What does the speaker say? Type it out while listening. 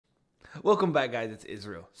Welcome back, guys. It's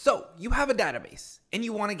Israel. So you have a database and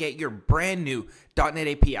you want to get your brand new .NET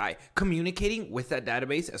API communicating with that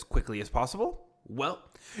database as quickly as possible. Well,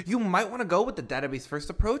 you might want to go with the database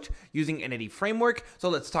first approach using Entity Framework. So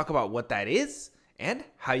let's talk about what that is and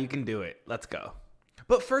how you can do it. Let's go.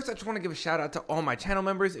 But first, I just want to give a shout out to all my channel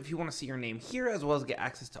members. If you want to see your name here, as well as get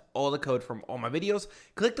access to all the code from all my videos,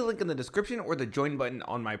 click the link in the description or the join button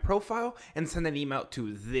on my profile and send an email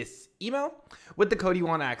to this email with the code you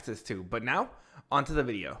want access to. But now, onto the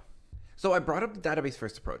video. So I brought up the database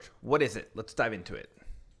first approach. What is it? Let's dive into it.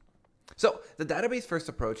 So the database first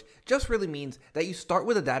approach just really means that you start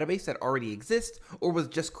with a database that already exists or was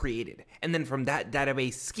just created. And then from that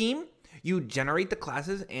database scheme, you generate the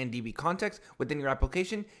classes and DbContext within your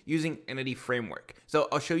application using Entity Framework. So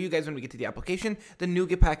I'll show you guys when we get to the application, the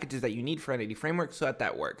Nuget packages that you need for Entity Framework so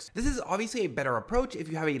that works. This is obviously a better approach if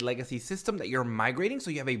you have a legacy system that you're migrating,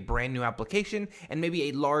 so you have a brand new application and maybe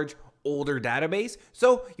a large older database,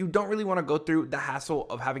 so you don't really want to go through the hassle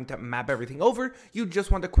of having to map everything over. You just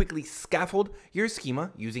want to quickly scaffold your schema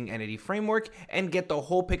using Entity Framework and get the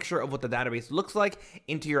whole picture of what the database looks like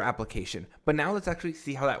into your application. But now let's actually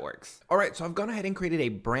see how that works. All right, so I've gone ahead and created a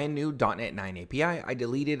brand new .NET 9 API. I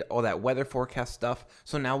deleted all that weather forecast stuff,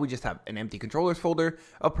 so now we just have an empty controllers folder,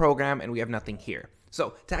 a program, and we have nothing here.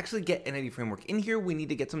 So to actually get Entity Framework in here, we need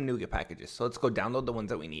to get some Nuget packages. So let's go download the ones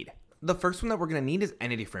that we need. The first one that we're going to need is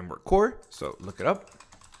Entity Framework Core. So look it up.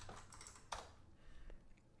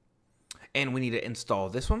 And we need to install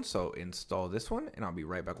this one. So install this one, and I'll be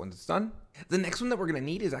right back once it's done. The next one that we're going to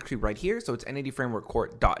need is actually right here. So it's Entity Framework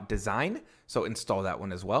Core.design. So install that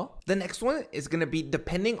one as well. The next one is going to be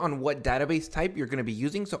depending on what database type you're going to be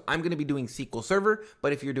using. So I'm going to be doing SQL Server,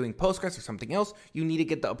 but if you're doing Postgres or something else, you need to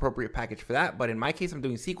get the appropriate package for that. But in my case, I'm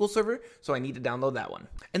doing SQL Server, so I need to download that one.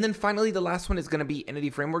 And then finally, the last one is going to be Entity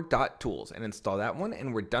Framework.tools and install that one.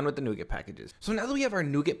 And we're done with the Nuget packages. So now that we have our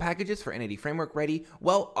Nuget packages for Entity Framework ready,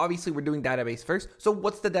 well, obviously we're doing database first. So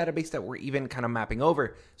what's the database that we're even kind of mapping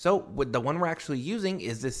over? So with the one we're actually using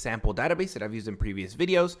is this sample database that I've used in previous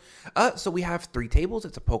videos. So we have 3 tables.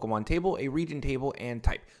 It's a Pokemon table, a region table, and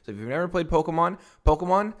type. So if you've never played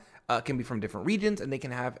Pokemon can be from different regions and they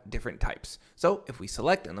can have different types. So if we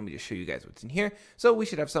select, and let me just show you guys what's in here. So we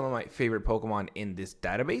should have some of my favorite Pokemon in this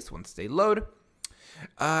database once they load.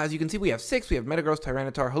 As you can see, we have 6. We have Metagross,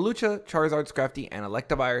 Tyranitar, Hawlucha, Charizard, Scrafty, and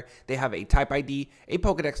Electivire. They have a type ID, a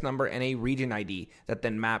Pokedex number, and a region ID that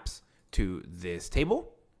then maps to this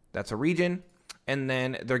table. That's a region. And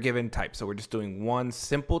then they're given type. So we're just doing one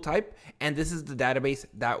simple type. And this is the database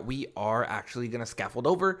that we are actually going to scaffold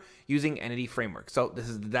over using Entity Framework. So this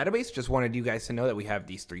is the database. Just wanted you guys to know that we have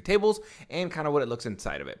these 3 tables and kind of what it looks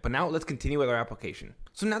inside of it. But now let's continue with our application.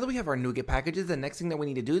 So now that we have our Nuget packages, the next thing that we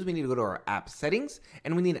need to do is we need to go to our app settings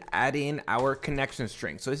and we need to add in our connection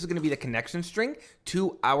string. So this is going to be the connection string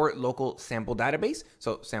to our local sample database.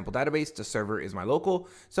 So sample database, the server is my local.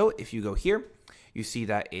 So if you go here, you see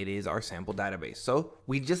that it is our sample database. So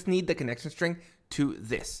we just need the connection string to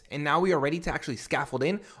this. And now we are ready to actually scaffold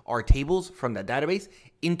in our tables from that database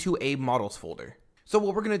into a models folder. So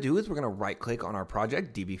what we're going to do is we're going to right click on our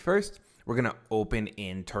project, DB first. We're going to open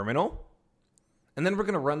in terminal. And then we're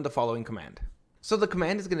going to run the following command. So the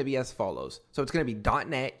command is going to be as follows. So it's going to be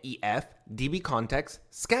 .NET EF DbContext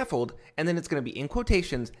scaffold, and then it's going to be in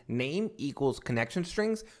quotations name equals connection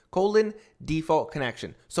strings colon default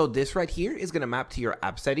connection. So this right here is going to map to your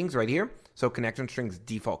app settings right here. So connection strings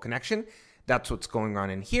default connection. That's what's going on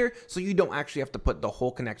in here. So you don't actually have to put the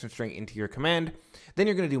whole connection string into your command. Then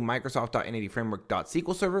you're going to do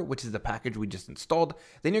Microsoft.entityframework.SQL Server, which is the package we just installed.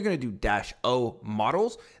 Then you're going to do -o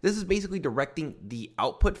models. This is basically directing the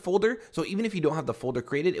output folder. So even if you don't have the folder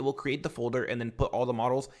created, it will create the folder and then put all the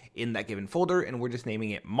models in that given folder. And we're just naming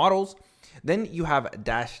it models. Then you have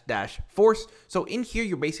 --force. So in here,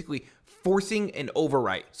 you're basically forcing an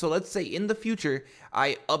overwrite. So let's say in the future,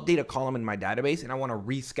 I update a column in my database and I want to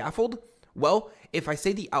rescaffold. Well, if I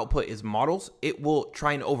say the output is models, it will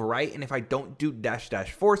try and overwrite. And if I don't do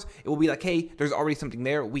 --force, it will be like, hey, there's already something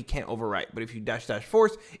there. We can't overwrite. But if you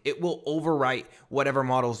 --force, it will overwrite whatever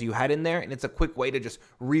models you had in there. And it's a quick way to just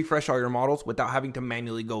refresh all your models without having to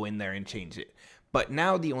manually go in there and change it. But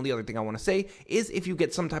now the only other thing I want to say is if you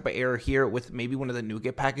get some type of error here with maybe one of the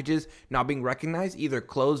Nuget packages not being recognized, either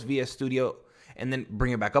close VS Studio and then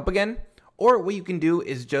bring it back up again. Or what you can do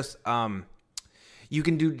is just you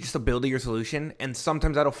can do just a build of your solution, and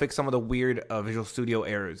sometimes that'll fix some of the weird Visual Studio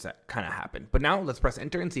errors that kind of happen. But now let's press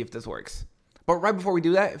enter and see if this works. But right before we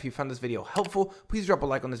do that, if you found this video helpful, please drop a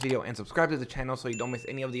like on this video and subscribe to the channel so you don't miss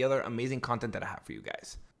any of the other amazing content that I have for you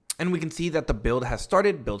guys. And we can see that the build has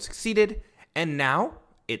started, build succeeded, and now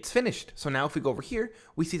it's finished. So now if we go over here,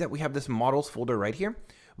 we see that we have this models folder right here.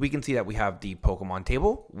 We can see that we have the Pokemon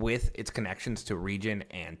table with its connections to region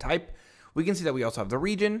and type. We can see that we also have the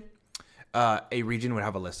region. A region would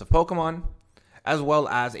have a list of Pokemon, as well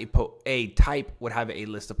as a type would have a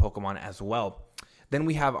list of Pokemon as well. Then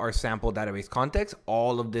we have our sample database context.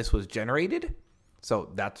 All of this was generated.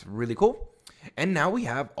 So that's really cool. And now we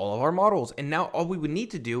have all of our models. And now all we would need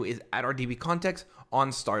to do is add our DbContext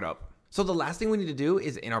on startup. So the last thing we need to do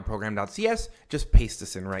is in our program.cs, just paste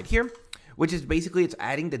this in right here, which is basically it's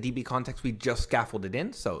adding the DbContext we just scaffolded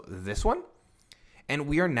in. So this one. And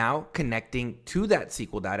we are now connecting to that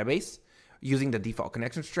SQL database using the default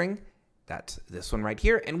connection string. That's this one right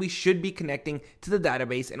here. And we should be connecting to the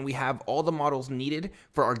database, and we have all the models needed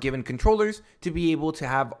for our given controllers to be able to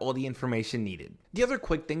have all the information needed. The other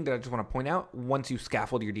quick thing that I just want to point out once you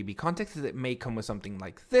scaffold your DbContext is it may come with something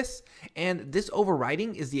like this. And this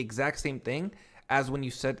overwriting is the exact same thing as when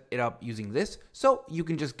you set it up using this. So you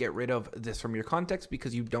can just get rid of this from your context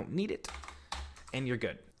because you don't need it and you're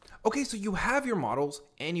good. Okay, so you have your models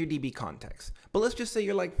and your DbContext, but let's just say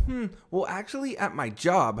you're like, well, actually at my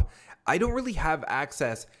job, I don't really have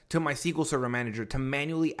access to my SQL Server Manager to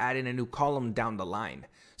manually add in a new column down the line.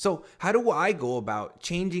 So how do I go about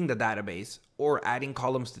changing the database or adding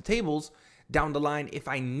columns to tables down the line if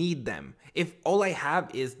I need them? If all I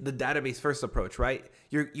have is the database first approach, right?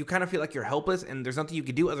 You kind of feel like you're helpless and there's nothing you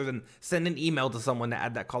can do other than send an email to someone to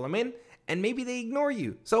add that column in, and maybe they ignore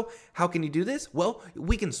you. So how can you do this? Well,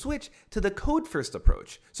 we can switch to the code first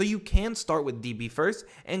approach. So you can start with DB first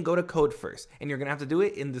and go to code first, and you're gonna have to do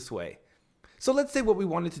it in this way. So let's say what we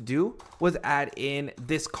wanted to do was add in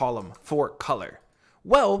this column for color.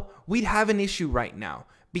 Well, we'd have an issue right now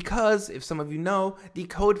because if some of you know, the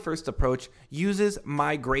code first approach uses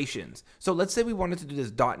migrations. So let's say we wanted to do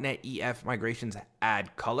this .NET EF migrations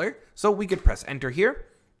add color. So we could press enter here.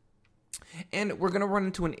 And we're going to run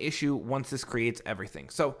into an issue once this creates everything.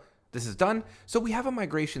 So this is done. So we have a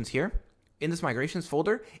migrations here. In this migrations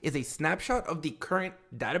folder is a snapshot of the current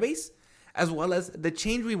database as well as the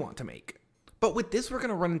change we want to make. But with this, we're going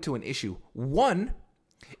to run into an issue. One,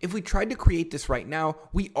 if we tried to create this right now,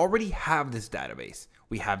 we already have this database.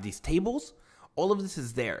 We have these tables. All of this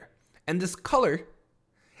is there. And this color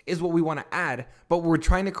is what we want to add, but we're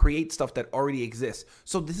trying to create stuff that already exists.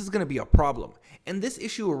 So this is going to be a problem. And this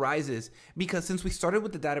issue arises because since we started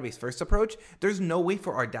with the database first approach, there's no way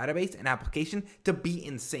for our database and application to be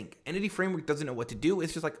in sync. Entity Framework doesn't know what to do.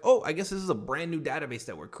 It's just like, oh, I guess this is a brand new database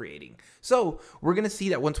that we're creating. So we're going to see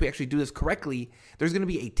that once we actually do this correctly, there's going to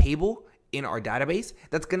be a table in our database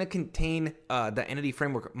that's going to contain the Entity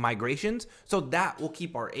Framework migrations. So that will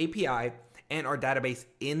keep our API and our database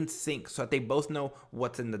in sync so that they both know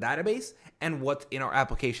what's in the database and what's in our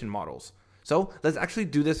application models. So let's actually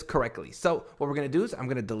do this correctly. So what we're going to do is I'm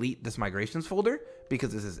going to delete this migrations folder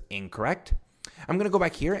because this is incorrect. I'm going to go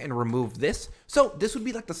back here and remove this. So this would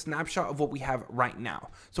be like the snapshot of what we have right now.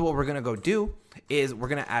 So what we're going to go do is we're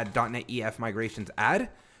going to add .NET EF migrations add.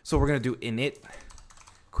 So we're going to do init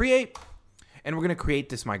create, and we're going to create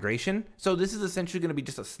this migration. So this is essentially going to be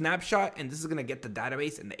just a snapshot, and this is going to get the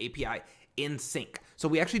database and the API in sync. So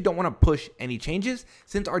we actually don't want to push any changes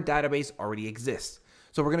since our database already exists.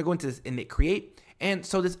 So we're going to go into this init create. And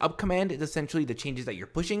so this up command is essentially the changes that you're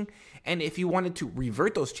pushing. And if you wanted to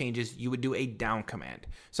revert those changes, you would do a down command.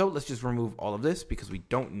 So let's just remove all of this because we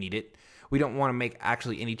don't need it. We don't want to make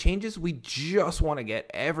actually any changes. We just want to get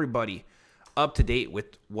everybody up to date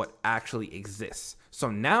with what actually exists. So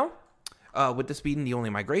now with this being the only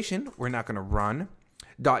migration, we're not going to run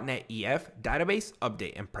 .NET EF database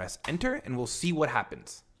update and press enter, and we'll see what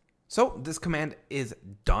happens. So this command is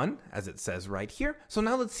done, as it says right here. So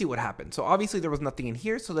now let's see what happened. So obviously there was nothing in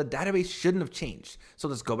here, so the database shouldn't have changed. So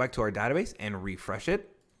let's go back to our database and refresh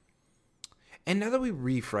it. And now that we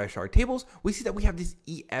refresh our tables, we see that we have this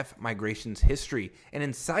EF migrations history, and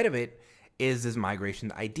inside of it is this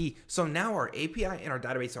migration ID. So now our API and our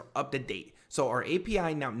database are up to date. So our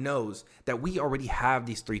API now knows that we already have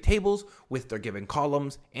these three tables with their given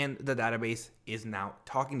columns, and the database is now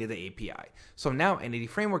talking to the API. So now Entity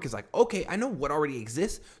Framework is like, okay, I know what already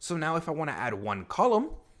exists. So now if I want to add one column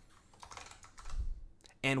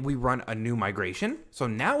and we run a new migration. So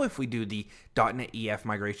now if we do the .NET EF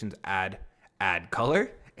migrations add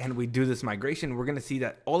color, and we do this migration, we're going to see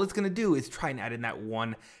that all it's going to do is try and add in that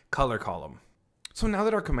one color column. So now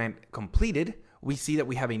that our command completed, we see that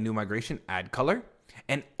we have a new migration, add color,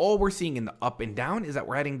 and all we're seeing in the up and down is that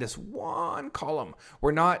we're adding this one column.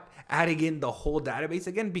 We're not adding in the whole database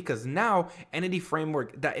again because now Entity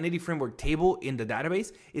Framework, that Entity Framework table in the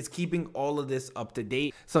database is keeping all of this up to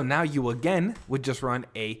date. So now you again would just run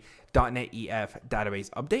a .NET EF database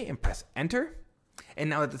update and press enter. And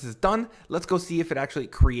now that this is done, let's go see if it actually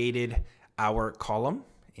created our column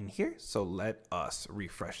in here. So let us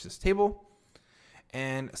refresh this table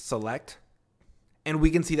and select. And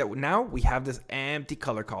we can see that now we have this empty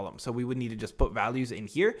color column. So we would need to just put values in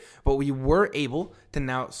here, but we were able to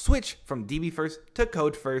now switch from DB first to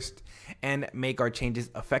code first and make our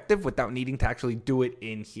changes effective without needing to actually do it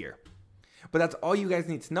in here. But that's all you guys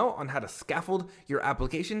need to know on how to scaffold your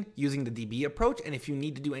application using the DB approach. And if you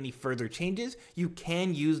need to do any further changes, you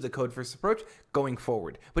can use the code first approach going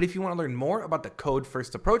forward. But if you want to learn more about the code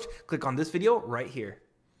first approach, click on this video right here.